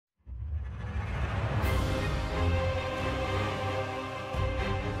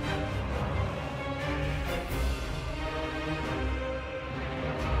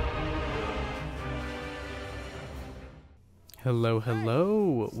Hello,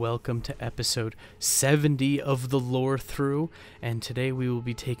 hello. Welcome to episode 70 of the Lorethrough, and today we will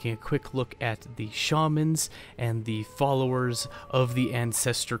be taking a quick look at the shamans and the followers of the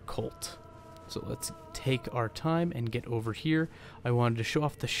ancestor cult. So let's take our time and get over here. I wanted to show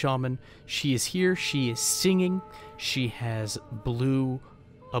off the shaman. She is here, she is singing, she has a blue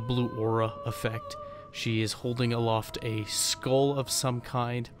aura effect. She is holding aloft a skull of some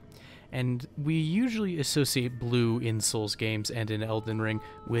kind. And we usually associate blue in Souls games and in Elden Ring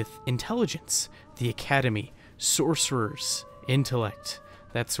with intelligence, the academy, sorcerers, intellect,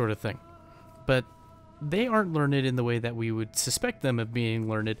 that sort of thing. But they aren't learned in the way that we would suspect them of being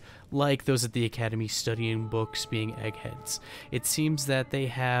learned, like those at the academy studying books, being eggheads. It seems that they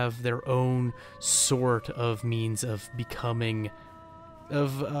have their own sort of means of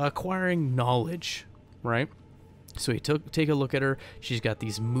acquiring knowledge, right? So we take a look at her. She's got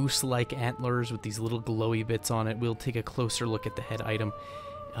these moose-like antlers with these little glowy bits on it. We'll take a closer look at the head item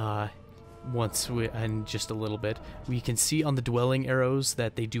in just a little bit. We can see on the dwelling arrows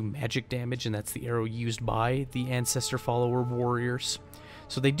that they do magic damage, and that's the arrow used by the ancestor follower warriors.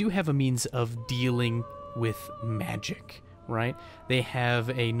 So they do have a means of dealing with magic, right? They have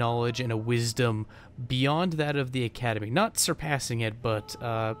a knowledge and a wisdom beyond that of the academy, not surpassing it, but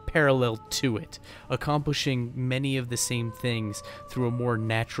parallel to it, accomplishing many of the same things through a more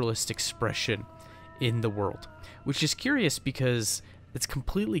naturalist expression in the world, which is curious because it's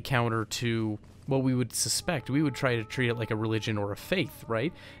completely counter to what we would suspect. We would try to treat it like a religion or a faith,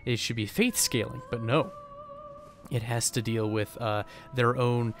 right? It should be faith scaling, but no. It has to deal with their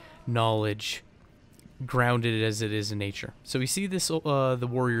own knowledge, grounded as it is in nature. So we see this the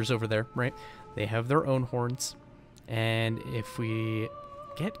warriors over there, right? They have their own horns, and if we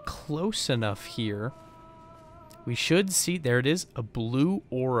get close enough here, we should see, there it is, a blue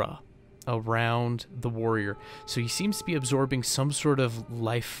aura around the warrior. So he seems to be absorbing some sort of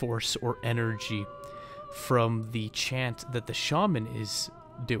life force or energy from the chant that the shaman is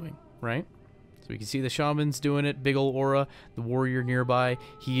doing, right? So we can see the shaman's doing it, big ol' aura. The warrior nearby,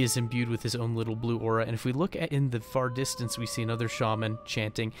 he is imbued with his own little blue aura. And if we look at in the far distance, we see another shaman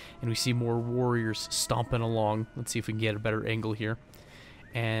chanting, and we see more warriors stomping along. Let's see if we can get a better angle here.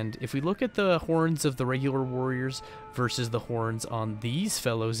 And if we look at the horns of the regular warriors versus the horns on these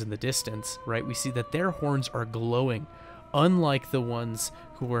fellows in the distance, right, we see that their horns are glowing, unlike the ones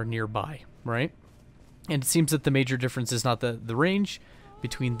who are nearby, right? And it seems that the major difference is not the range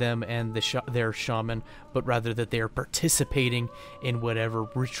between them and their shaman, but rather that they are participating in whatever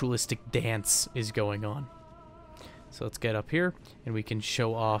ritualistic dance is going on. So let's get up here, and we can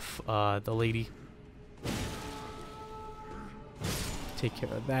show off the lady. Take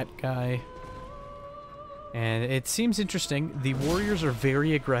care of that guy. And it seems interesting. The warriors are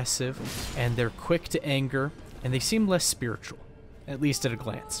very aggressive, and they're quick to anger, and they seem less spiritual, at least at a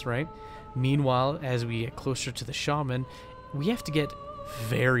glance, right? Meanwhile, as we get closer to the shaman, we have to get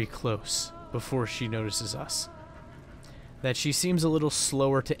very close before she notices us. That she seems a little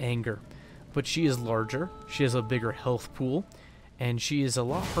slower to anger, but she is larger, she has a bigger health pool, and she is a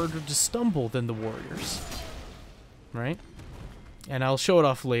lot harder to stumble than the warriors, right? And I'll show it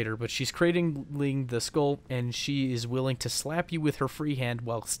off later, but she's cradling the skull, and she is willing to slap you with her free hand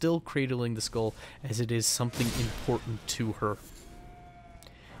while still cradling the skull, as it is something important to her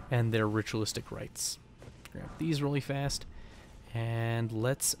and their ritualistic rites. Grab these really fast. And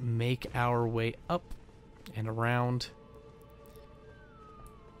let's make our way up and around,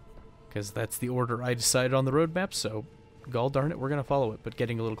 because that's the order I decided on the roadmap, so gall darn it, we're going to follow it. But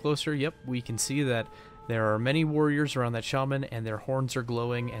getting a little closer, yep, we can see that there are many warriors around that shaman, and their horns are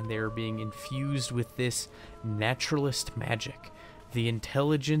glowing, and they're being infused with this naturalist magic, the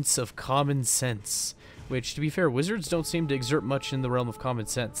intelligence of common sense, which, to be fair, wizards don't seem to exert much in the realm of common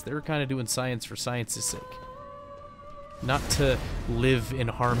sense. They're kind of doing science for science's sake, not to live in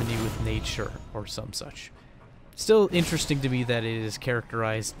harmony with nature or some such. Still interesting to me that it is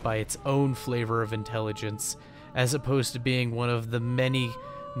characterized by its own flavor of intelligence, as opposed to being one of the many,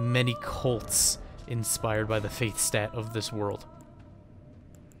 many cults inspired by the faith stat of this world.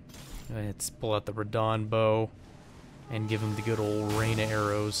 Let's pull out the Radon bow and give him the good old rain of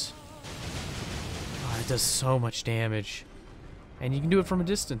arrows. Oh, it does so much damage. And you can do it from a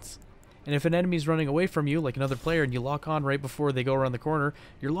distance. And if an enemy's running away from you, like another player, and you lock on right before they go around the corner,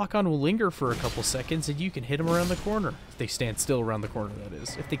 your lock on will linger for a couple seconds, and you can hit them around the corner. If they stand still around the corner, that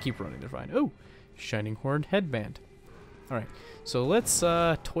is. If they keep running, they're fine. Oh, shining horned headband. Alright, so let's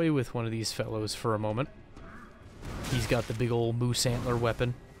toy with one of these fellows for a moment. He's got the big old moose antler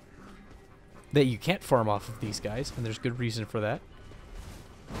weapon that you can't farm off of these guys, and there's good reason for that.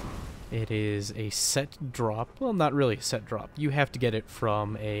 It is a set drop. Well, not really a set drop. You have to get it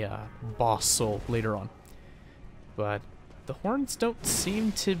from a boss soul later on. But the horns don't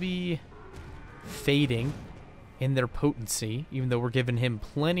seem to be fading in their potency, even though we're giving him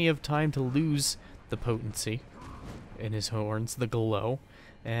plenty of time to lose the potency in his horns, the glow.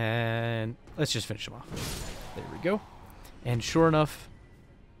 And let's just finish him off. There we go. And sure enough,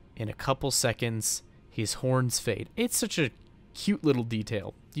 in a couple seconds, his horns fade. It's such a cute little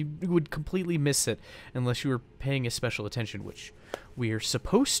detail. You would completely miss it unless you were paying a special attention, which we are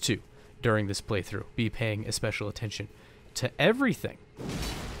supposed to, during this playthrough, be paying a special attention to everything.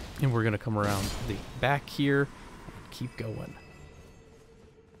 And we're going to come around the back here and keep going.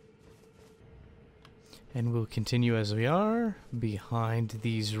 And we'll continue as we are behind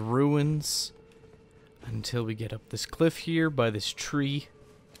these ruins until we get up this cliff here by this tree,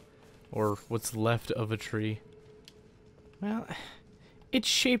 or what's left of a tree. Well, it's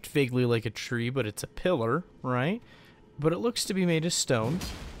shaped vaguely like a tree, but it's a pillar, right? But it looks to be made of stone.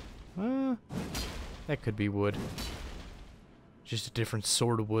 That could be wood. Just a different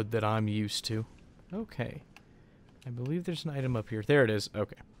sort of wood that I'm used to. Okay. I believe there's an item up here. There it is.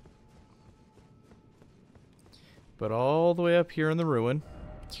 Okay. But all the way up here in the ruin.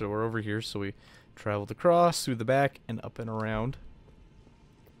 So we're over here, so we traveled across, through the back, and up and around.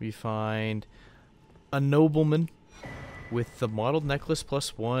 We find a nobleman with the mottled necklace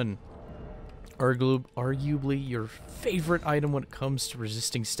 +1. Arguably your favorite item when it comes to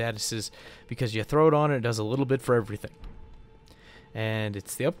resisting statuses, because you throw it on and it does a little bit for everything. And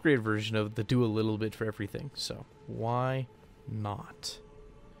it's the upgrade version of the do a little bit for everything, so why not?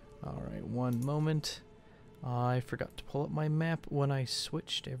 Alright, one moment. I forgot to pull up my map when I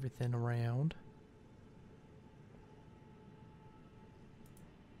switched everything around.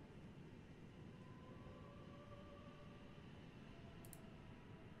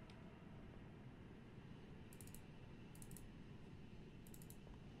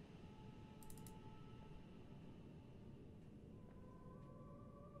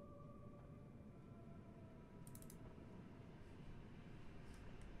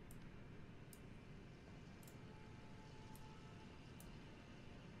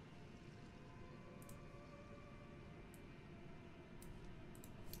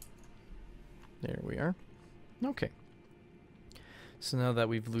 There we are. Okay. So now that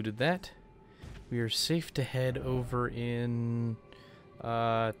we've looted that, we are safe to head over in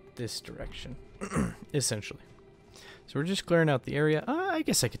this direction, essentially. So we're just clearing out the area. I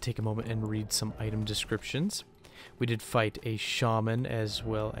guess I could take a moment and read some item descriptions. We did fight a shaman as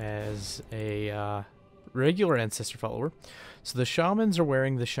well as a regular ancestor follower. So the shamans are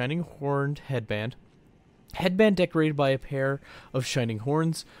wearing the shining horned headband. Headband decorated by a pair of shining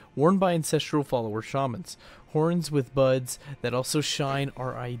horns, worn by ancestral follower shamans. Horns with buds that also shine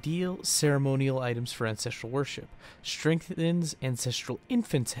are ideal ceremonial items for ancestral worship. Strengthens ancestral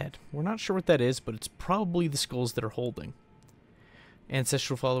infant's head. We're not sure what that is, but it's probably the skulls that are holding.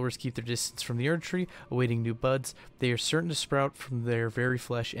 Ancestral followers keep their distance from the Erd Tree, awaiting new buds. They are certain to sprout from their very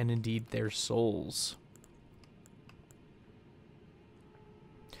flesh and indeed their souls.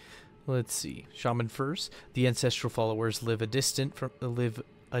 Let's see. Shaman first. The ancestral followers live a distance from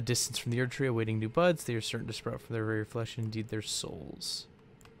the Erd Tree, awaiting new buds. They are certain to sprout from their very flesh and indeed their souls.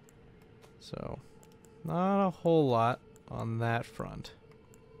 So, not a whole lot on that front.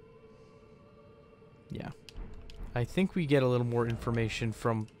 Yeah. I think we get a little more information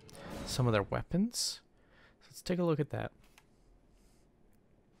from some of their weapons. Let's take a look at that.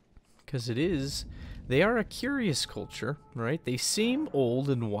 Because they are a curious culture, right? They seem old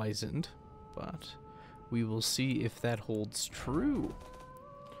and wizened, but we will see if that holds true.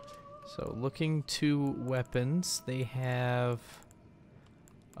 So looking to weapons, they have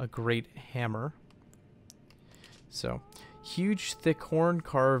a great hammer. So, huge thick horn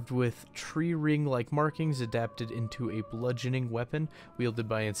carved with tree ring-like markings adapted into a bludgeoning weapon wielded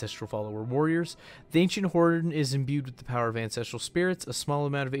by ancestral follower warriors. The ancient horn is imbued with the power of ancestral spirits. A small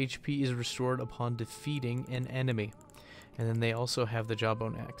amount of HP is restored upon defeating an enemy. And then they also have the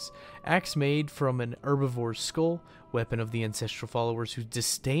jawbone axe. Axe made from an herbivore's skull, weapon of the ancestral followers who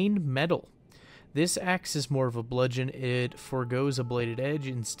disdain metal. This axe is more of a bludgeon. It forgoes a bladed edge,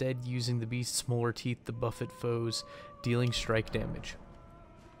 instead using the beast's molar teeth to buffet foes, dealing strike damage.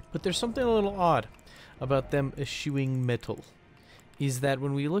 But there's something a little odd about them eschewing metal, is that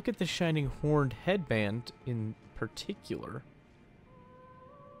when we look at the shining horned headband in particular,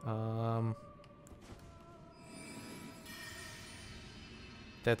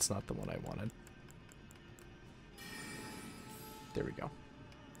 that's not the one I wanted. There we go.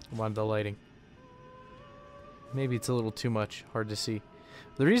 I wanted the lighting. Maybe it's a little too much, hard to see.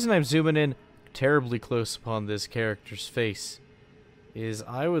 The reason I'm zooming in terribly close upon this character's face is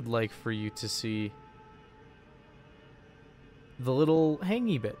I would like for you to see the little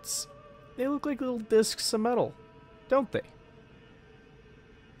hangy bits. They look like little discs of metal, don't they?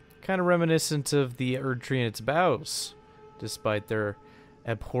 Kind of reminiscent of the Erd tree and its boughs, despite their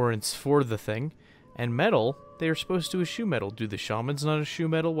abhorrence for the thing. And metal, they are supposed to eschew metal. Do the shamans not eschew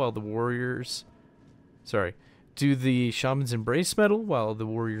metal while the warriors... Sorry. Do the shamans embrace metal while the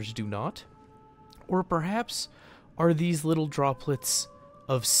warriors do not? Or perhaps are these little droplets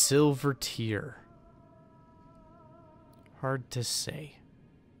of silver tear? Hard to say.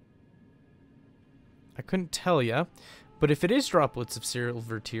 I couldn't tell ya, but if it is droplets of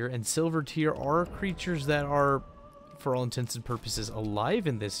silver tear, and silver tear are creatures that are, for all intents and purposes, alive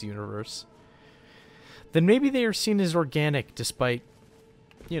in this universe, then maybe they are seen as organic despite,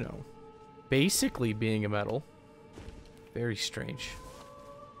 you know, basically being a metal. Very strange.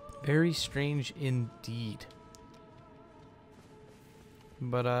 Very strange indeed.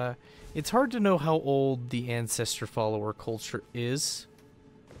 But, it's hard to know how old the ancestor follower culture is.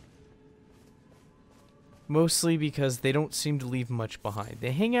 Mostly because they don't seem to leave much behind.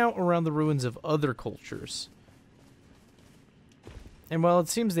 They hang out around the ruins of other cultures. And while it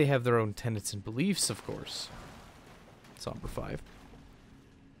seems they have their own tenets and beliefs, of course. Somber 5.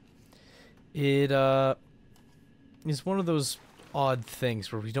 It, is one of those odd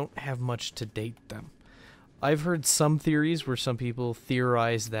things where we don't have much to date them. I've heard some theories where some people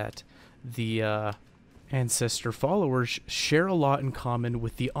theorize that the, ancestor followers share a lot in common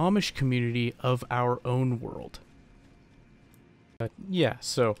with the Amish community of our own world. Yeah,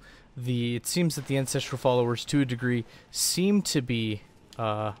 so it seems that the ancestral followers, to a degree, seem to be,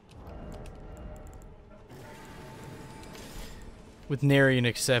 with nary an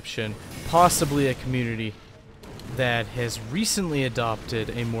exception, possibly a community that has recently adopted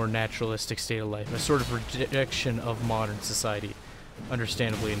a more naturalistic state of life, a sort of rejection of modern society,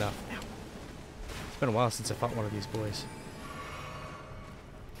 understandably enough. It's been a while since I fought one of these boys.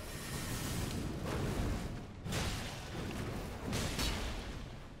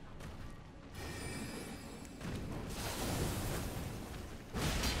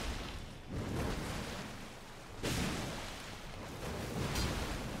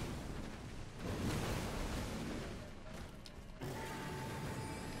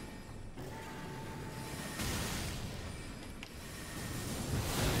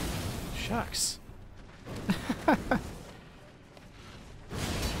 Shucks.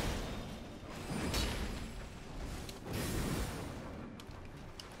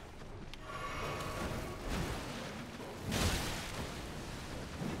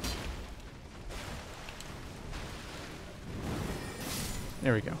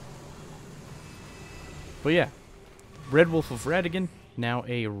 There we go. But yeah, Red Wolf of Radigan, now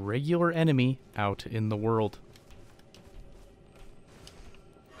a regular enemy out in the world.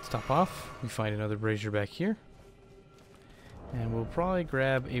 Stop off. We find another brazier back here. And we'll probably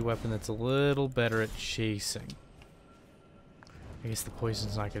grab a weapon that's a little better at chasing. I guess the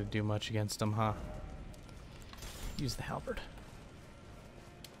poison's not going to do much against them, huh? Use the halberd.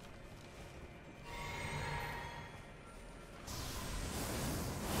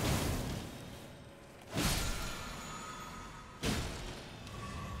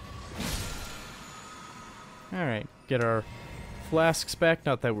 Alright, get our flasks back.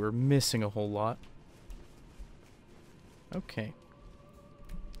 Not that we're missing a whole lot. Okay.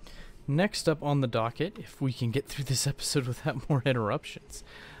 Next up on the docket, if we can get through this episode without more interruptions.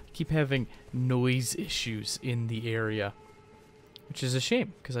 I keep having noise issues in the area, which is a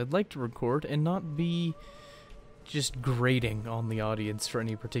shame, because I'd like to record and not be just grating on the audience for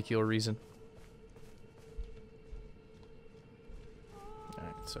any particular reason.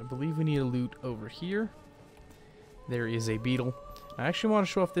 Alright, so I believe we need a loot over here. There is a beetle. I actually want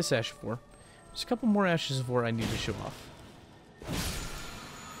to show off this ash of war. There's a couple more ashes of war I need to show off.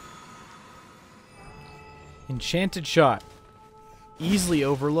 Enchanted shot. Easily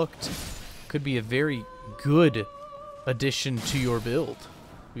overlooked. Could be a very good addition to your build.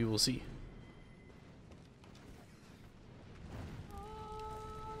 We will see.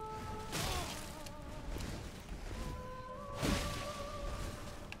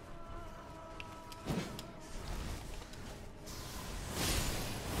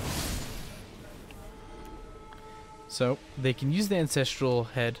 So, they can use the ancestral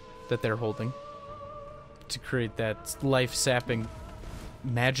head that they're holding to create that life-sapping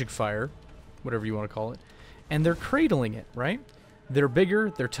magic fire, whatever you want to call it, and they're cradling it, right? They're bigger,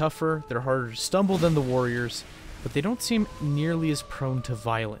 they're tougher, they're harder to stumble than the warriors, but they don't seem nearly as prone to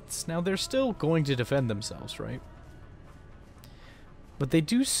violence. Now, they're still going to defend themselves, right? But they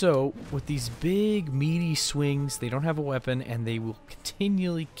do so with these big, meaty swings. They don't have a weapon, and they will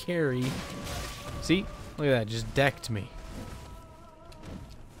continually carry... See? Look at that. Just decked me.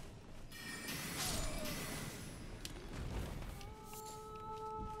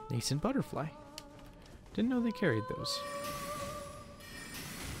 Nascent butterfly. Didn't know they carried those.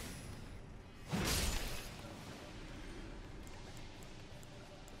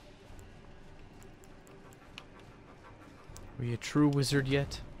 Are you a true wizard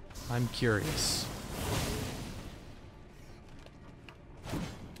yet? I'm curious.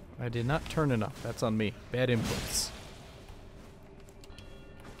 I did not turn enough. That's on me. Bad inputs.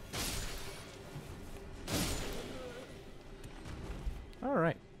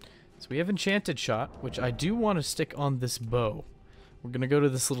 Alright. So we have Enchanted Shot, which I do want to stick on this bow. We're going to go to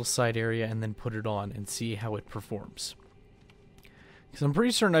this little side area and then put it on and see how it performs. Because I'm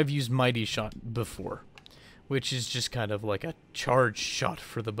pretty certain I've used Mighty Shot before, which is just kind of like a charged shot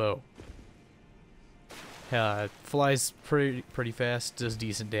for the bow. Flies pretty fast, does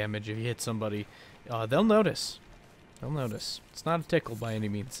decent damage. If you hit somebody, they'll notice. They'll notice. It's not a tickle by any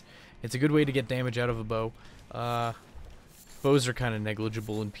means. It's a good way to get damage out of a bow. Bows are kind of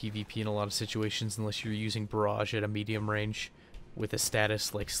negligible in PvP in a lot of situations unless you're using barrage at a medium range with a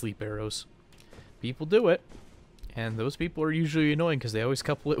status like sleep arrows. People do it, and those people are usually annoying because they always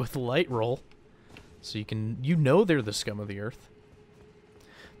couple it with a light roll. So you know they're the scum of the earth.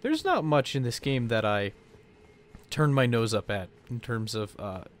 There's not much in this game that I turn my nose up at in terms of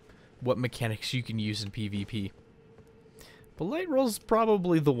what mechanics you can use in PvP. But light roll's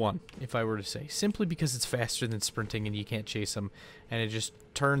probably the one, if I were to say. Simply because it's faster than sprinting and you can't chase them. And it just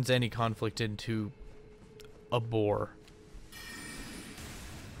turns any conflict into a bore.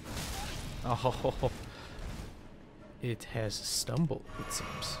 Oh, it has stumble, it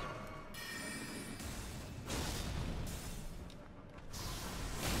seems.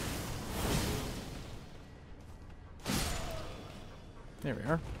 There we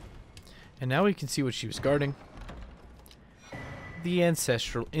are. And now we can see what she was guarding. The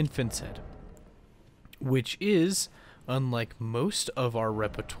Ancestral Infant's Head, which is, unlike most of our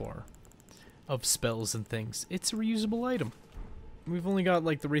repertoire of spells and things, it's a reusable item. We've only got,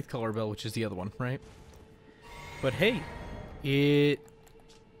 like, the Wraithcaller Bell, which is the other one, right? But hey, it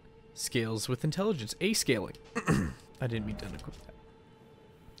scales with intelligence. A-scaling. I didn't mean to unequip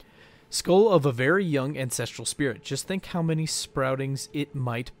that. Skull of a very young ancestral spirit. Just think how many sproutings it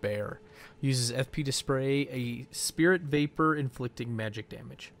might bear. Uses FP to spray a spirit vapor inflicting magic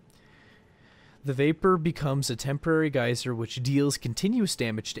damage. The vapor becomes a temporary geyser which deals continuous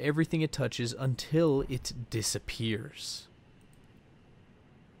damage to everything it touches until it disappears.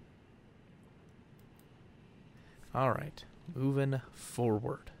 Alright, moving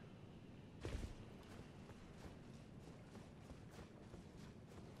forward.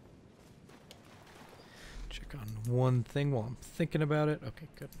 Check on one thing while I'm thinking about it. Okay,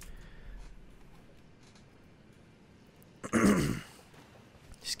 good.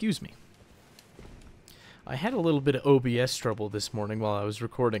 Excuse me. I had a little bit of OBS trouble this morning while I was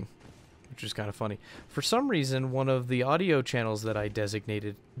recording, which was kind of funny. For some reason, one of the audio channels that I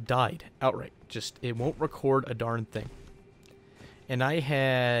designated died outright. Just, it won't record a darn thing. And I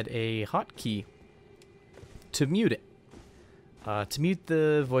had a hotkey to mute it. To mute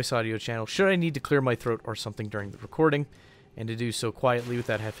the voice audio channel, should I need to clear my throat or something during the recording, and to do so quietly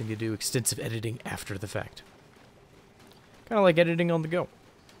without having to do extensive editing after the fact. Kind of like editing on the go.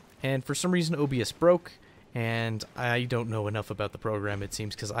 And for some reason OBS broke, and I don't know enough about the program, it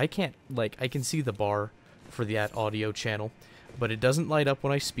seems, because I can't, like, I can see the bar for that audio channel, but it doesn't light up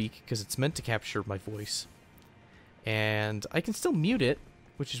when I speak, because it's meant to capture my voice. And I can still mute it,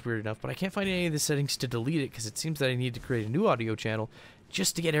 which is weird enough, but I can't find any of the settings to delete it, because it seems that I need to create a new audio channel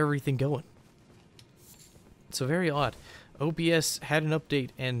just to get everything going. So very odd. OBS had an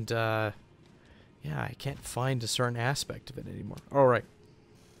update, and, yeah, I can't find a certain aspect of it anymore. Alright.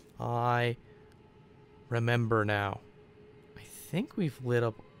 I remember now. I think we've lit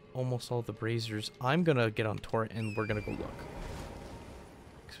up almost all the braziers. I'm gonna get on Torrent and we're gonna go look.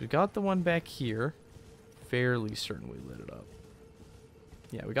 Because we got the one back here. Fairly certain we lit it up.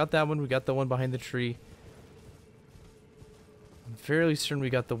 Yeah, we got that one. We got the one behind the tree. I'm fairly certain we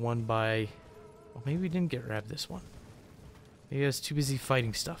got the one by... Well, maybe we didn't get grab this one. Maybe I was too busy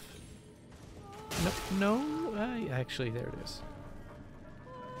fighting stuff. No, actually, there it is.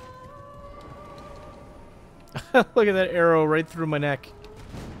 Look at that arrow right through my neck.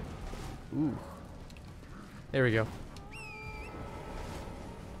 Ooh. There we go.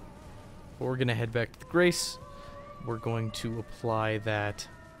 But we're going to head back to the Grace. We're going to apply that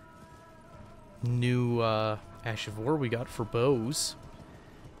new Ash of War we got for bows.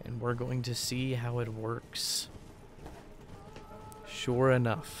 And we're going to see how it works. Sure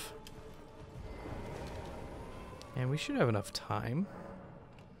enough. And we should have enough time.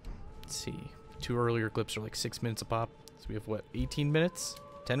 Let's see. 2 earlier clips are like 6 minutes a pop. So we have, what, 18 minutes?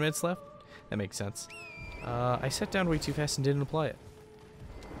 10 minutes left? That makes sense. I sat down way too fast and didn't apply it.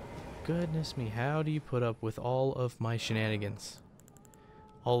 Goodness me, how do you put up with all of my shenanigans?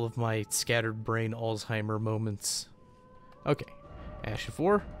 All of my scattered brain Alzheimer moments. Okay, Ash of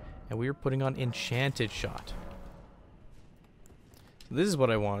 4, and we are putting on Enchanted Shot. So this is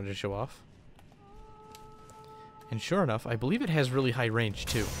what I wanted to show off. And sure enough, I believe it has really high range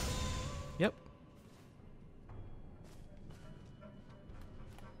too. Yep.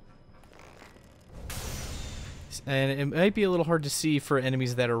 And it might be a little hard to see for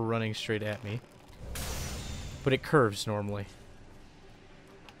enemies that are running straight at me. But it curves normally.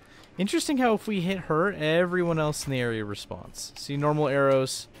 Interesting how if we hit her, everyone else in the area responds. See, normal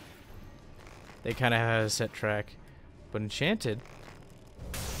arrows, they kind of have a set track. But Enchanted,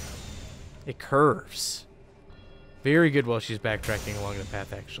 it curves. Very good while she's backtracking along the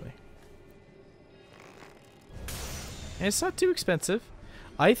path, actually. And it's not too expensive.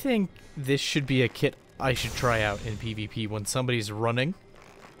 I think this should be a kit I should try out in PvP when somebody's running.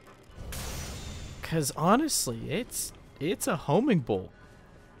 Because honestly, it's a homing bolt.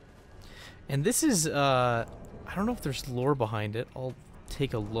 And this is, I don't know if there's lore behind it. I'll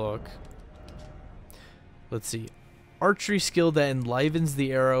take a look. Let's see. Archery skill that enlivens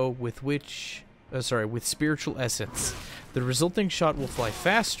the arrow with which, with spiritual essence. The resulting shot will fly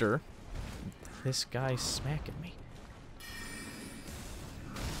faster. This guy's smacking me.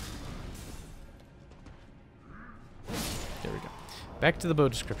 There we go. Back to the bow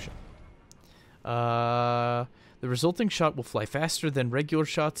description. The resulting shot will fly faster than regular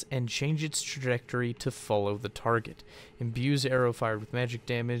shots and change its trajectory to follow the target. Imbues arrow fired with magic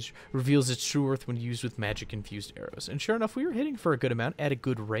damage. Reveals its true worth when used with magic-infused arrows. And sure enough, we were hitting for a good amount at a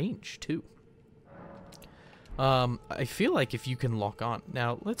good range, too. I feel like if you can lock on.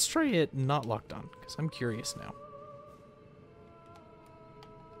 Now, let's try it not locked on, because I'm curious now.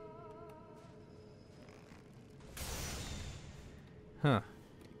 Huh.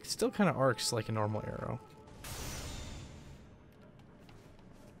 It still kind of arcs like a normal arrow.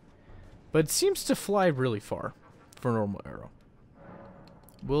 But it seems to fly really far for a normal arrow.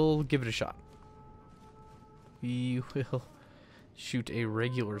 We'll give it a shot. We will shoot a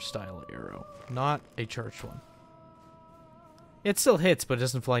regular style arrow, not a charged one. It still hits, but it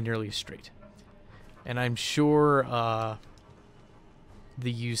doesn't fly nearly as straight. And I'm sure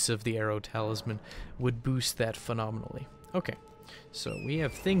the use of the arrow talisman would boost that phenomenally. Okay, so we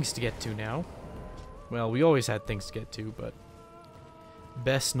have things to get to now. Well, we always had things to get to, but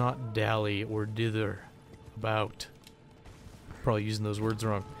best not dally or dither about. Probably using those words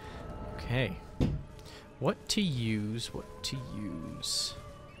wrong. Okay. What to use, what to use.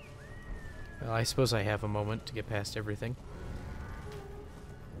 Well, I suppose I have a moment to get past everything.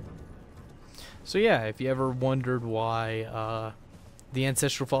 So yeah, if you ever wondered why the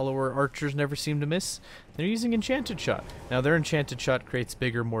Ancestral Follower archers never seem to miss, they're using Enchanted Shot. Now their Enchanted Shot creates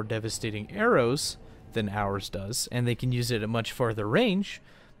bigger, more devastating arrows than ours does, and they can use it at much farther range,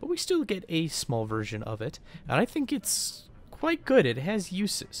 but we still get a small version of it, and I think it's quite good. It has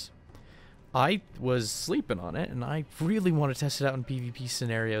uses. I was sleeping on it, and I really want to test it out in PvP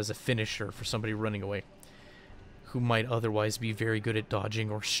scenario as a finisher for somebody running away who might otherwise be very good at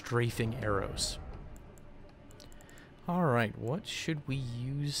dodging or strafing arrows. Alright, what should we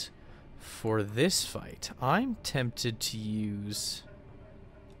use for this fight? I'm tempted to use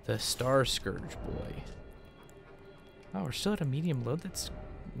the Star Scourge boy. Oh, we're still at a medium load? That's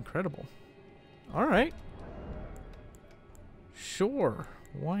incredible. Alright. Sure.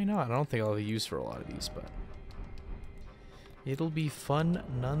 Why not? I don't think I'll have use for a lot of these, but it'll be fun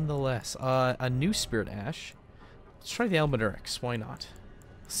nonetheless. A new Spirit Ash. Let's try the Albanurix. Why not?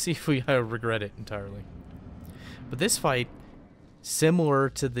 See if we regret it entirely. But this fight, similar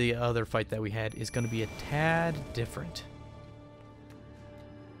to the other fight that we had, is going to be a tad different.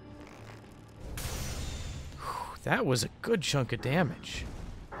 Whew, that was a good chunk of damage.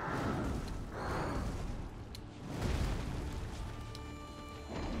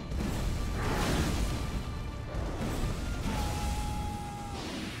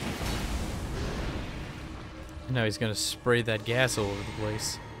 Now he's going to spray that gas all over the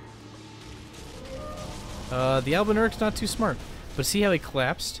place. The Albanurix not too smart. But see how he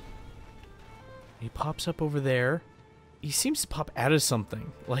collapsed? He pops up over there. He seems to pop out of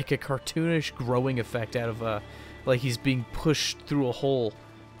something. Like a cartoonish growing effect out of a... Like he's being pushed through a hole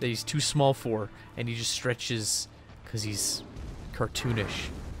that he's too small for. And he just stretches because he's cartoonish.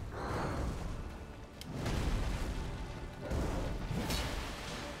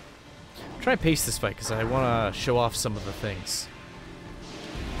 Try and pace this fight because I want to show off some of the things.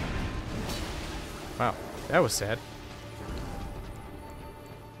 Wow, that was sad.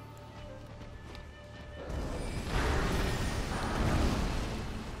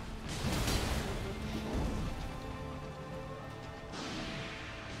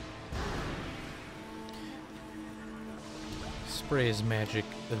 Spray his magic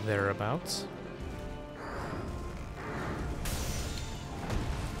thereabouts.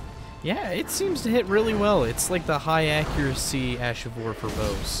 Yeah, it seems to hit really well. It's like the high accuracy Ash of War for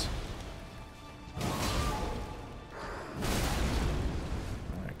bows.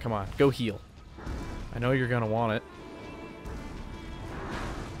 Alright, come on, go heal. I know you're gonna want it.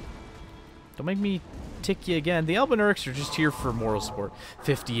 Don't make me tick you again. The Albinurics are just here for moral support.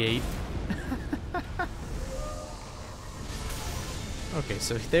 58. Okay,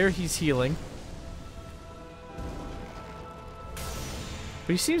 so there he's healing.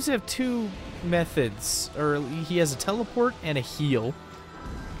 But he seems to have two methods. Or he has a teleport and a heal.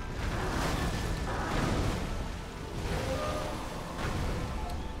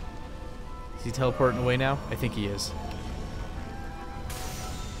 Is he teleporting away now? I think he is.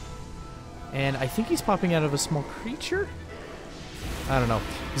 And I think he's popping out of a small creature? I don't know.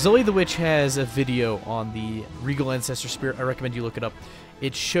 Zoe the Witch has a video on the Regal Ancestor Spirit. I recommend you look it up.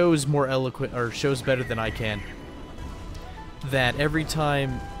 It shows more eloquent, or shows better than I can, that every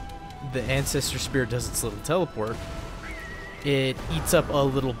time the Ancestor Spirit does its little teleport, it eats up a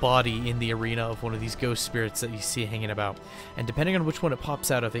little body in the arena of one of these ghost spirits that you see hanging about. And depending on which one it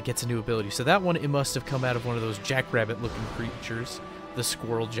pops out of, it gets a new ability. So that one, it must have come out of one of those jackrabbit-looking creatures. The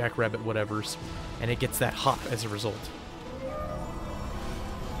squirrel, jackrabbit, whatevers. And it gets that hop as a result.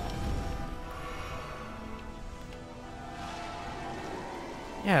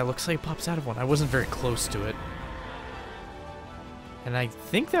 Yeah, it looks like it pops out of one. I wasn't very close to it. And I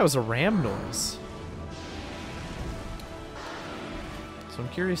think that was a ram noise. So I'm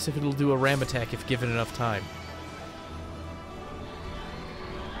curious if it'll do a ram attack if given enough time.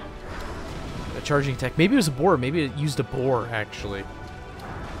 A charging attack. Maybe it was a boar. Maybe it used a boar, actually.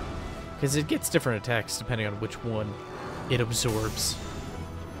 Because it gets different attacks depending on which one it absorbs.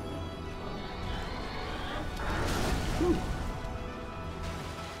 Whew.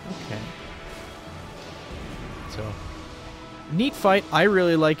 Okay. So, neat fight. I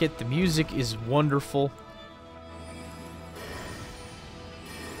really like it. The music is wonderful.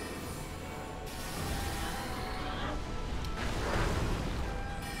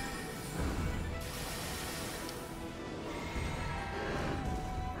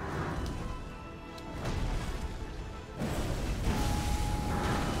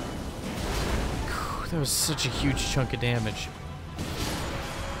 That was such a huge chunk of damage.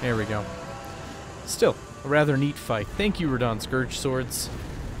 There we go. Still, a rather neat fight. Thank you, Radon Scourge Swords.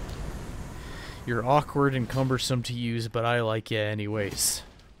 You're awkward and cumbersome to use, but I like you anyways.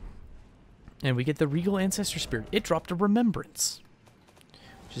 And we get the Regal Ancestor Spirit. It dropped a Remembrance,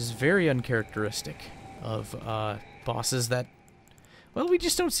 which is very uncharacteristic of bosses that... Well, we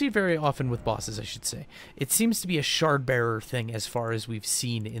just don't see it very often with bosses, I should say. It seems to be a shard bearer thing as far as we've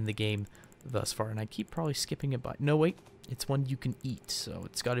seen in the game thus far, and I keep probably skipping it by... No, wait. It's one you can eat, so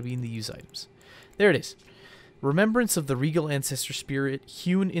it's got to be in the use items. There it is. Remembrance of the Regal Ancestor Spirit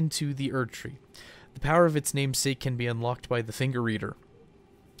hewn into the Erd Tree. The power of its namesake can be unlocked by the Finger Reader.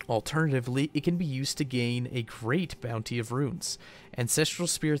 Alternatively, it can be used to gain a great bounty of runes. Ancestral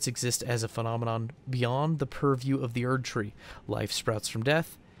spirits exist as a phenomenon beyond the purview of the Erd Tree. Life sprouts from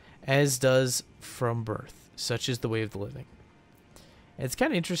death, as does from birth. Such is the way of the living. It's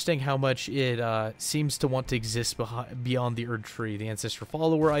kind of interesting how much it seems to want to exist beyond the Erd Tree. The Ancestor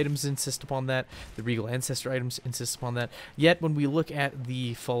Follower items insist upon that. The Regal Ancestor items insist upon that. Yet, when we look at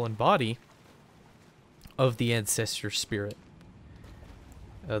the fallen body of the Ancestor Spirit,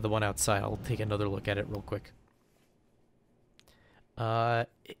 the one outside, I'll take another look at it real quick.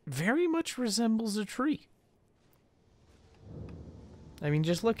 It very much resembles a tree. I mean,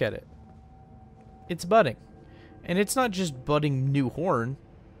 just look at it. It's budding. And it's not just budding new horn,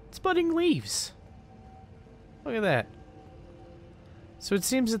 it's budding leaves. Look at that. So it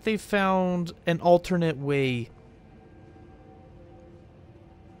seems that they found an alternate way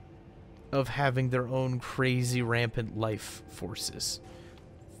of having their own crazy rampant life forces.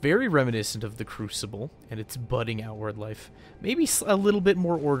 Very reminiscent of the Crucible and its budding outward life. Maybe a little bit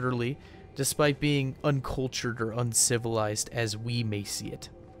more orderly, despite being uncultured or uncivilized as we may see it.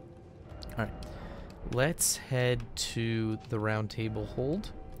 Alright. Let's head to the round table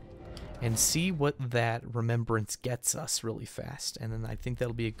hold and see what that remembrance gets us really fast. And then I think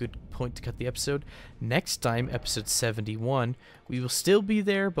that'll be a good point to cut the episode. Next time, episode 71, we will still be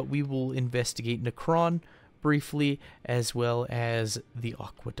there, but we will investigate Necron briefly, as well as the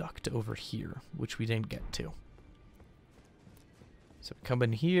aqueduct over here, which we didn't get to. So come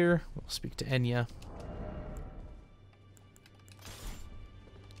in here, we'll speak to Enya.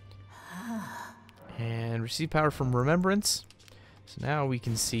 And receive power from remembrance. So now we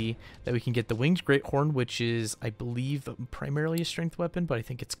can see that we can get the Winged Greathorn, which is, I believe, primarily a strength weapon, but I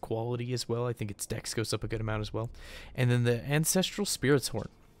think its quality as well. I think its dex goes up a good amount as well. And then the Ancestral Spirit's Horn.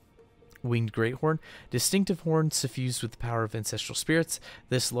 Winged Greathorn. Distinctive horn suffused with the power of ancestral spirits.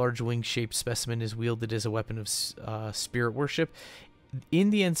 This large wing-shaped specimen is wielded as a weapon of spirit worship.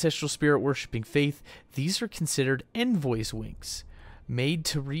 In the ancestral spirit worshipping faith, these are considered envoys' wings, made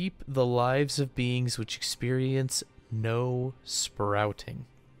to reap the lives of beings which experience no sprouting.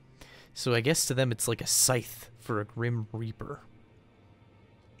 So I guess to them it's like a scythe for a grim reaper.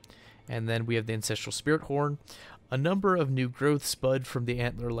 And then we have the Ancestral Spirit Horn. A number of new growths bud from the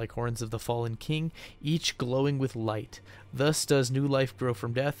antler-like horns of the fallen king, each glowing with light. Thus does new life grow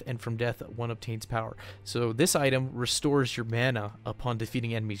from death, and from death one obtains power. So this item restores your mana upon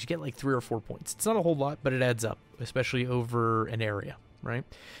defeating enemies. You get like 3 or 4 points. It's not a whole lot, but it adds up, especially over an area, right?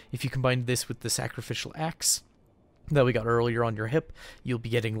 If you combine this with the Sacrificial Axe that we got earlier on your hip, you'll be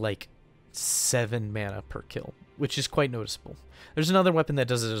getting like 7 mana per kill, which is quite noticeable. There's another weapon that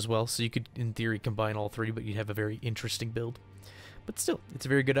does it as well, so you could, in theory, combine all 3, but you'd have a very interesting build. But still, it's a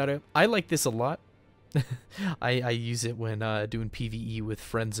very good item. I like this a lot. I use it when doing PvE with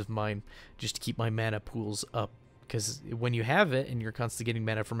friends of mine, just to keep my mana pools up. Because when you have it, and you're constantly getting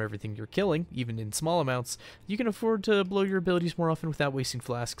mana from everything you're killing, even in small amounts, you can afford to blow your abilities more often without wasting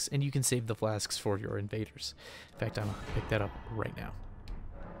flasks, and you can save the flasks for your invaders. In fact, I'm going to pick that up right now.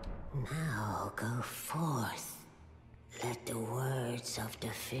 Now go forth. Let the words of the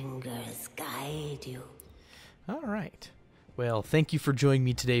fingers guide you. All right. Well, thank you for joining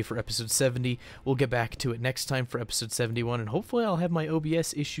me today for episode 70. We'll get back to it next time for episode 71, and hopefully I'll have my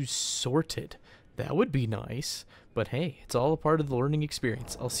OBS issues sorted. That would be nice. But hey, it's all a part of the learning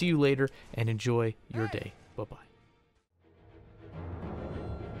experience. I'll see you later, and enjoy your day. Bye-bye.